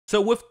So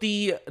with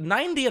the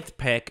 90th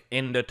pick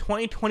in the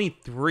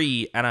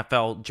 2023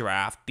 NFL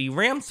draft, the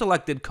Rams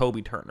selected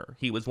Kobie Turner.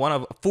 He was one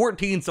of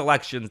 14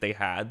 selections they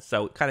had,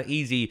 so kind of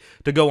easy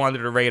to go under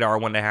the radar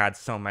when they had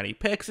so many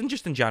picks. And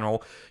just in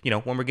general,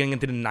 when we're getting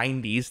into the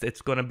 90s,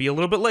 it's going to be a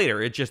little bit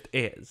later. It just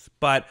is.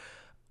 But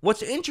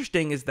what's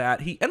interesting is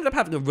that he ended up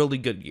having a really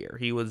good year.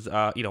 He was,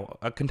 a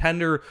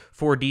contender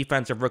for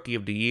Defensive Rookie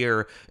of the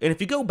Year. And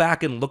if you go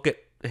back and look at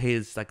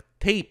his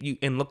tape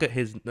and look at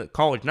his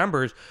college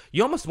numbers,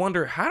 you almost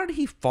wonder, how did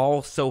he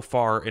fall so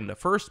far in the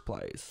first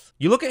place?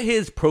 You look at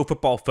his Pro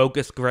Football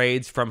Focus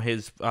grades from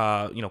his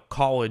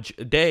college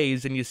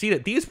days, and you see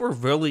that these were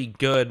really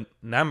good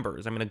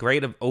numbers. I mean, a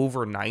grade of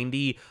over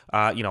 90,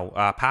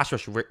 pass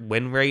rush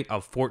win rate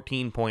of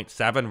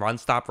 14.7, run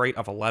stop rate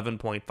of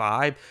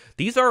 11.5.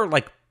 These are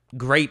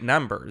great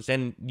numbers,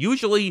 and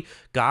usually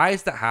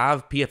guys that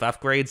have PFF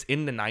grades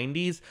in the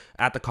 90s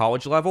at the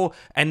college level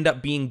end up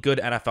being good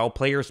NFL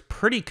players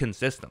pretty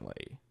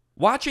consistently.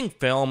 Watching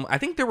film, I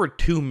think there were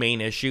two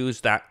main issues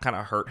that kind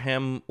of hurt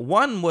him.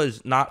 One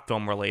was not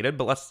film related,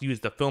 but let's use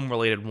the film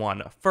related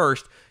one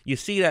first. You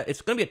see that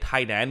it's going to be a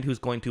tight end who's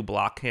going to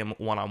block him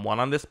one-on-one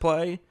on this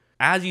play.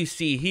 As you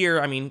see here,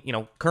 I mean,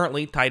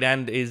 currently tight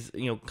end is,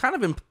 kind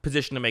of in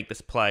position to make this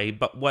play,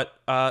 but what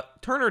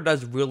Turner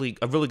does a really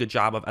good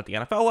job of at the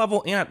NFL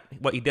level and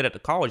what he did at the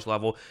college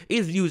level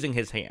is using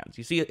his hands.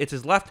 You see, it's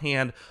his left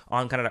hand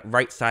on kind of that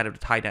right side of the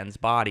tight end's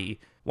body.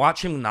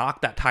 Watch him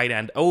knock that tight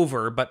end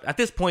over, but at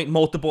this point,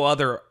 multiple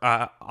other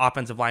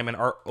offensive linemen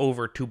are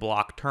over to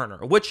block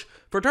Turner, which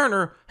for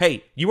Turner,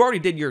 hey, you already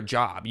did your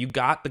job. You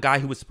got the guy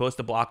who was supposed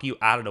to block you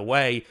out of the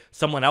way.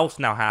 Someone else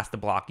now has to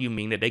block you,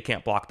 meaning that they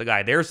can't block the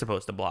guy they're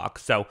supposed to block.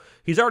 So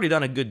he's already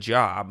done a good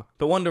job.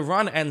 But when the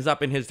run ends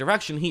up in his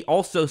direction, he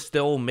also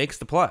still makes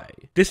the play.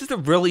 This is a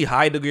really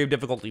high degree of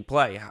difficulty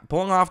play.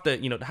 Pulling off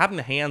having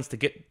the hands to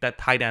get that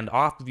tight end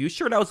off of you,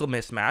 sure, that was a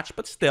mismatch,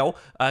 but still,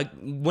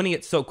 winning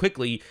it so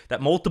quickly that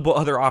multiple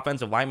other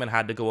offensive linemen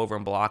had to go over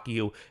and block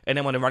you. And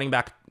then when the running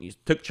back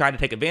tried to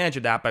take advantage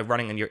of that by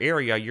running in your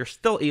area, you're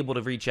still able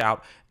to reach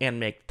out and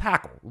make the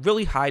tackle.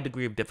 Really high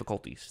degree of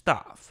difficulty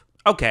stuff.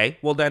 Okay,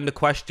 well then the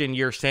question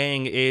you're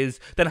saying is,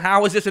 then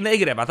how is this a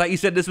negative? I thought you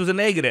said this was a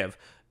negative.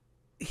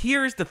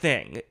 Here's the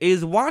thing,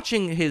 is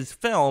watching his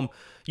film,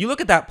 you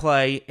look at that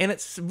play, and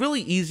it's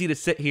really easy to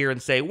sit here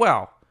and say,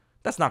 well,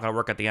 that's not going to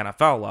work at the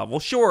NFL level.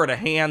 Sure, the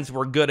hands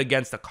were good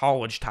against a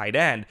college tight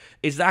end.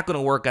 Is that going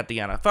to work at the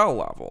NFL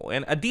level?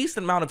 And a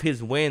decent amount of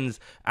his wins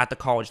at the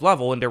college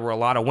level, and there were a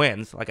lot of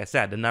wins, like I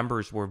said, the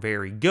numbers were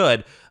very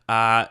good.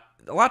 A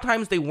lot of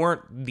times they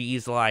weren't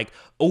these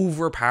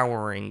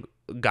overpowering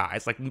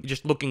guys,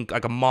 just looking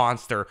like a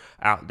monster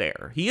out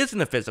there. He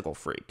isn't a physical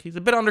freak. He's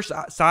a bit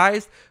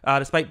undersized,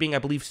 despite being, I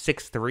believe,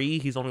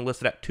 6'3". He's only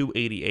listed at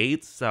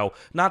 288, so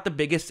not the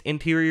biggest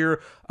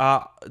interior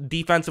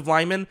defensive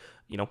lineman.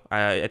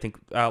 I think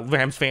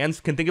Rams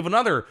fans can think of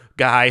another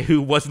guy who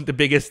wasn't the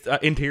biggest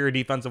interior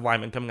defensive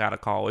lineman coming out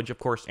of college. Of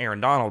course, Aaron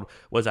Donald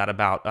was at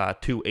about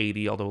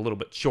 280, although a little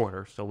bit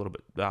shorter, so a little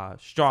bit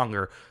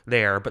stronger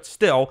there. But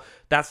still,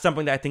 that's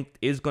something that I think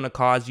is going to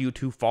cause you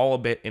to fall a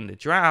bit in the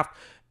draft.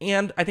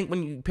 And I think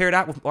when you pair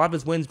that with a lot of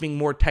his wins being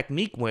more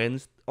technique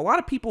wins, a lot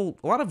of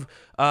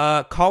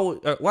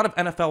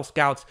NFL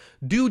scouts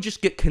do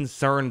just get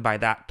concerned by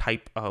that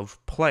type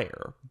of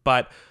player.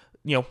 But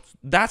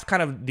that's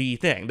kind of the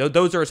thing.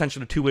 Those are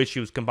essentially the two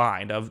issues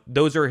combined.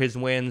 Those are his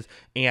wins,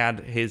 and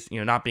his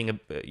not being a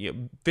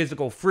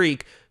physical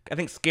freak, I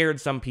think, scared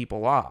some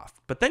people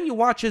off. But then you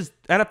watch his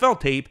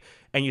NFL tape,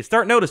 and you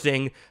start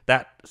noticing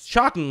that,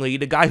 shockingly,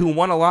 the guy who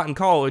won a lot in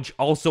college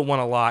also won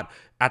a lot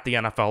at the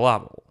NFL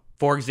level.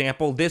 For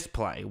example, this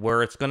play,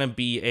 where it's going to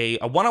be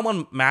a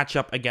one-on-one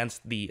matchup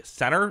against the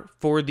center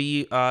for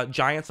the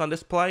Giants on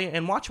this play,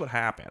 and watch what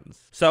happens.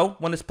 So,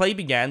 when this play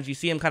begins, you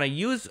see him kind of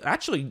use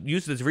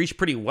his reach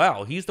pretty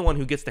well. He's the one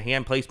who gets the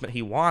hand placement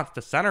he wants.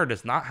 The center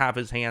does not have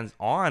his hands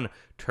on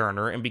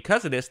Turner, and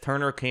because of this,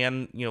 Turner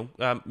can,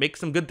 make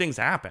some good things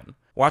happen.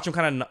 Watch him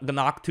kind of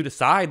knock to the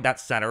side, that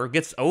center,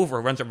 gets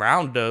over, runs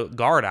around the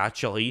guard,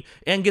 actually,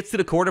 and gets to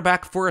the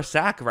quarterback for a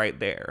sack right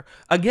there.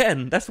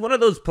 Again, that's one of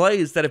those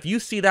plays that if you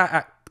see that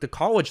at the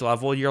college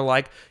level, you're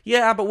like,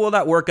 yeah, but will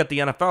that work at the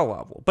NFL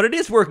level? But it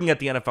is working at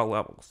the NFL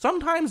level.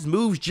 Sometimes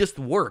moves just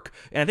work,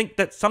 and I think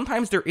that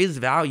sometimes there is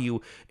value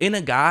in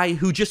a guy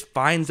who just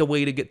finds a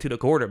way to get to the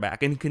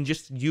quarterback and can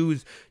just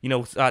use,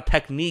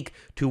 technique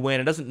to win.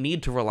 It doesn't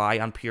need to rely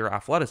on pure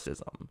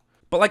athleticism.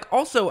 But,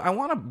 also, I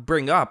want to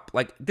bring up,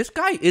 this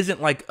guy isn't,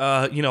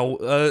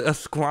 a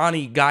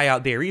scrawny guy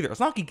out there either.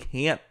 It's not like he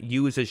can't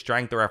use his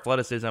strength or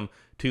athleticism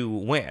to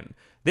win.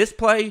 This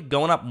play,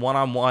 going up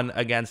one-on-one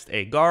against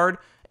a guard,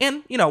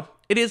 and,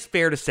 it is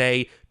fair to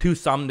say, to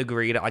some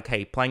degree, that,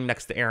 hey, playing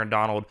next to Aaron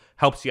Donald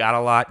helps you out a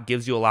lot,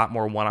 gives you a lot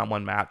more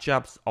one-on-one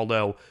matchups,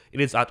 although it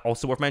is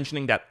also worth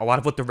mentioning that a lot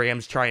of what the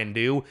Rams try and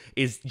do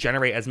is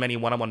generate as many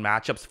one-on-one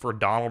matchups for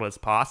Donald as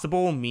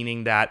possible,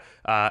 meaning that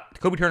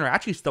Kobie Turner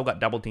actually still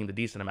got double-teamed a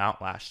decent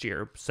amount last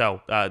year,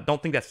 so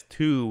don't think that's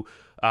too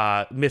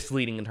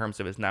misleading in terms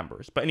of his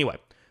numbers. But anyway,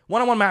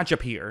 one-on-one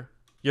matchup here.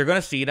 you're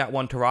going to see that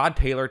when Tyrod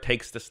Taylor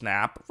takes the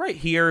snap, right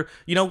here,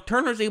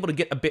 Turner's able to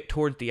get a bit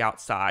towards the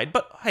outside.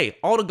 But hey,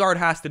 all the guard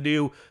has to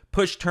do,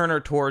 push Turner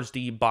towards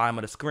the bottom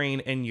of the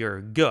screen, and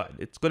you're good.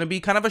 It's going to be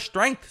kind of a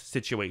strength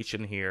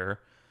situation here.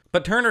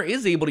 But Turner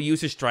is able to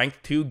use his strength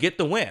to get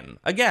the win.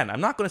 Again,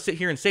 I'm not going to sit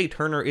here and say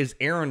Turner is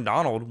Aaron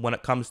Donald when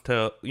it comes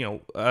to,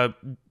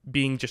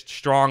 being just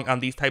strong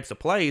on these types of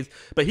plays,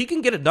 but he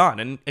can get it done.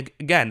 And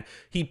again,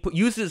 he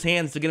uses his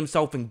hands to get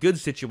himself in good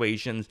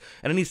situations,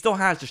 and then he still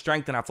has the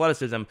strength and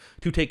athleticism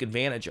to take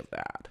advantage of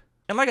that.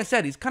 And like I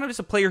said, he's kind of just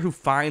a player who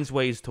finds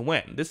ways to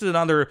win. This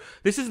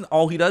isn't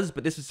all he does,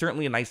 but this is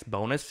certainly a nice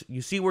bonus.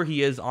 You see where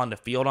he is on the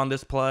field on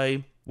this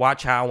play.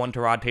 Watch how when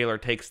Tyrod Taylor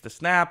takes the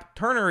snap,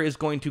 Turner is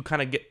going to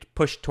kind of get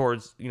pushed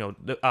towards,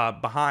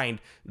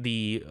 behind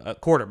the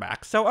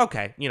quarterback. So,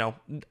 okay,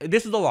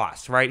 this is a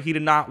loss, right? He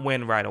did not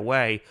win right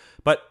away.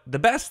 But the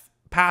best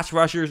pass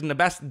rushers and the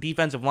best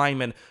defensive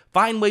linemen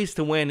find ways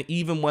to win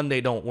even when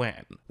they don't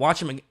win.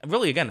 Watch him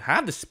really, again,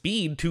 have the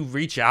speed to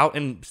reach out,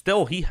 and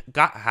still he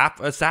got half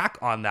a sack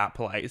on that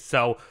play.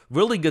 So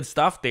really good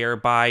stuff there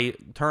by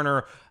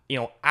Turner,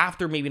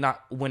 after maybe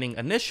not winning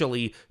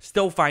initially,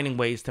 still finding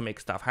ways to make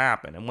stuff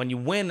happen. And when you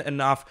win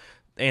enough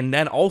and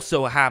then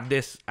also have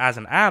this as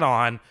an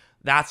add-on,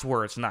 that's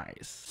where it's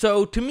nice.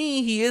 So to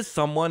me, he is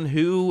someone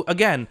who,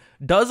 again,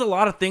 does a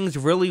lot of things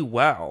really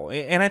well.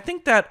 And I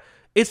think that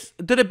it's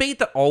the debate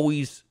that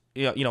always,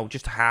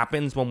 just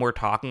happens when we're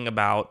talking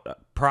about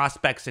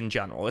prospects in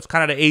general. It's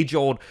kind of the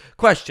age-old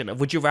question of,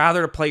 would you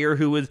rather a player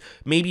who is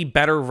maybe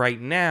better right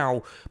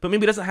now, but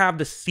maybe doesn't have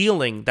the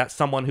ceiling that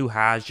someone who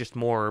has just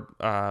more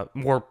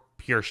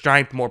pure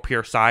strength, more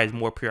pure size,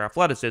 more pure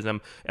athleticism?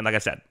 And like I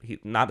said,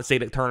 not to say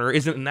that Turner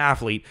isn't an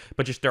athlete,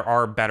 but just there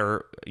are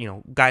better,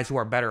 guys who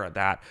are better at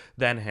that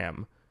than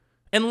him.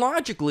 And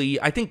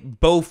logically, I think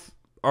both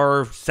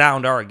are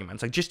sound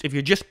arguments. Like, just if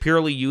you're just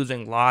purely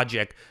using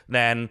logic,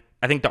 then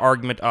I think the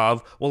argument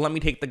of, well, let me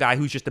take the guy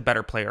who's just a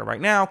better player right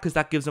now because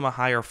that gives him a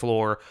higher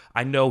floor.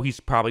 I know he's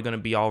probably going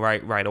to be all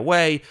right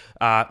away.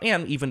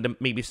 And even the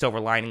maybe silver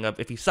lining of,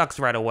 if he sucks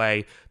right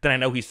away, then I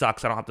know he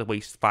sucks. I don't have to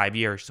waste 5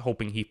 years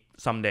hoping he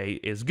someday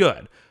is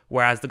good.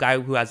 Whereas the guy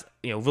who has,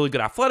 really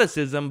good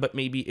athleticism, but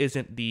maybe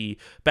isn't the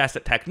best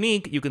at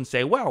technique, you can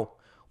say, well,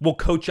 we'll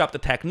coach up the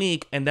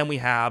technique and then we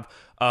have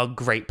a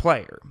great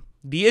player.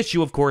 The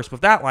issue, of course,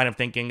 with that line of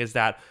thinking is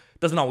that it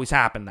doesn't always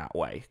happen that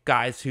way.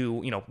 Guys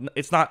who,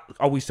 it's not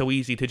always so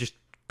easy to just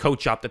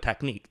coach up the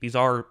technique. These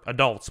are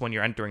adults when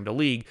you're entering the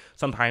league.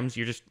 Sometimes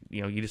you're just,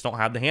 you just don't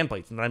have the hand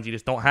plate. Sometimes you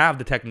just don't have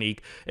the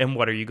technique, and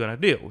what are you going to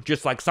do?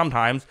 Just like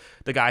sometimes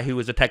the guy who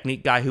is a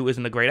technique guy who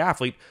isn't a great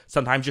athlete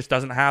sometimes just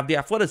doesn't have the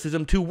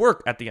athleticism to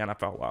work at the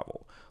NFL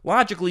level.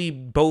 Logically,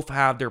 both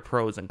have their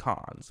pros and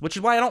cons, which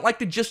is why I don't like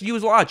to just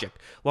use logic.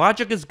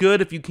 Logic is good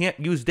if you can't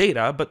use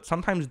data, but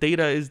sometimes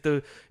data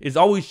it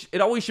always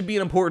should be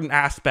an important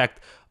aspect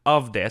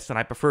of this, and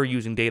I prefer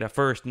using data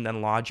first and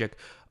then logic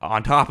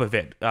on top of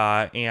it.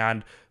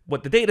 And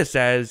what the data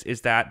says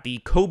is that the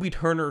Kobie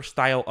Turner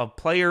style of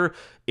player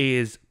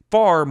is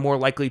far more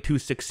likely to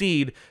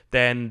succeed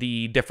than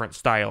the different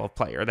style of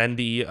player, than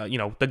the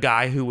the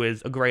guy who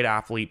is a great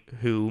athlete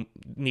who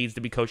needs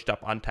to be coached up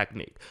on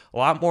technique. A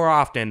lot more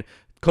often,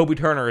 Kobie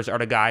Turners are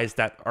the guys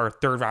that are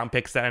third-round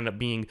picks that end up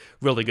being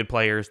really good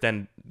players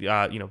than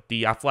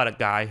the athletic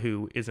guy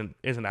who isn't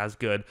as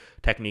good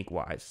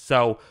technique-wise.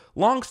 So,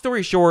 long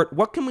story short,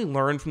 what can we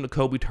learn from the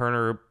Kobie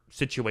Turner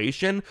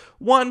situation?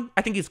 One,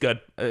 I think he's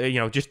good.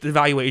 Just the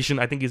evaluation,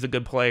 I think he's a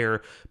good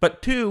player.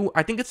 But two,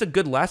 I think it's a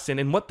good lesson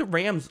in what the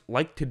Rams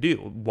like to do.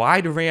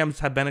 Why the Rams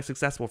have been a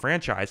successful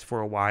franchise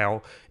for a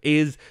while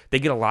is they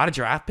get a lot of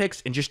draft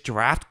picks and just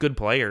draft good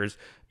players,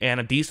 and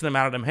a decent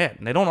amount of them hit.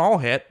 And they don't all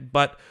hit,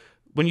 but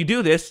when you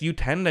do this, you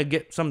tend to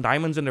get some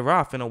diamonds in the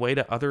rough in a way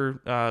that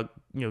other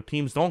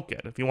teams don't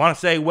get. If you want to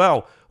say,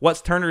 well,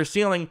 what's Turner's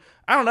ceiling?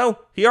 I don't know.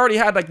 He already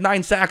had like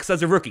 9 sacks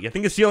as a rookie. I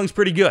think his ceiling's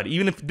pretty good.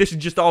 Even if this is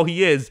just all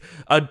he is,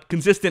 a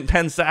consistent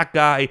 10-sack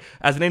guy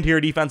as an interior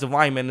defensive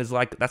lineman is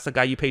like, that's the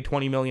guy you pay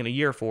 $20 million a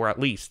year for at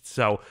least.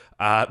 So,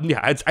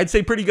 I'd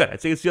say pretty good.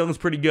 I'd say his ceiling's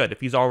pretty good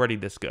if he's already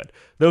this good.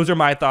 Those are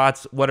my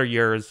thoughts. What are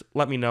yours?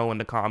 Let me know in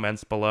the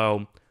comments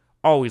below.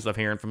 Always love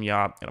hearing from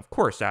y'all. And of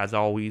course, as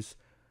always,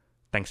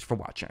 thanks for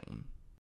watching.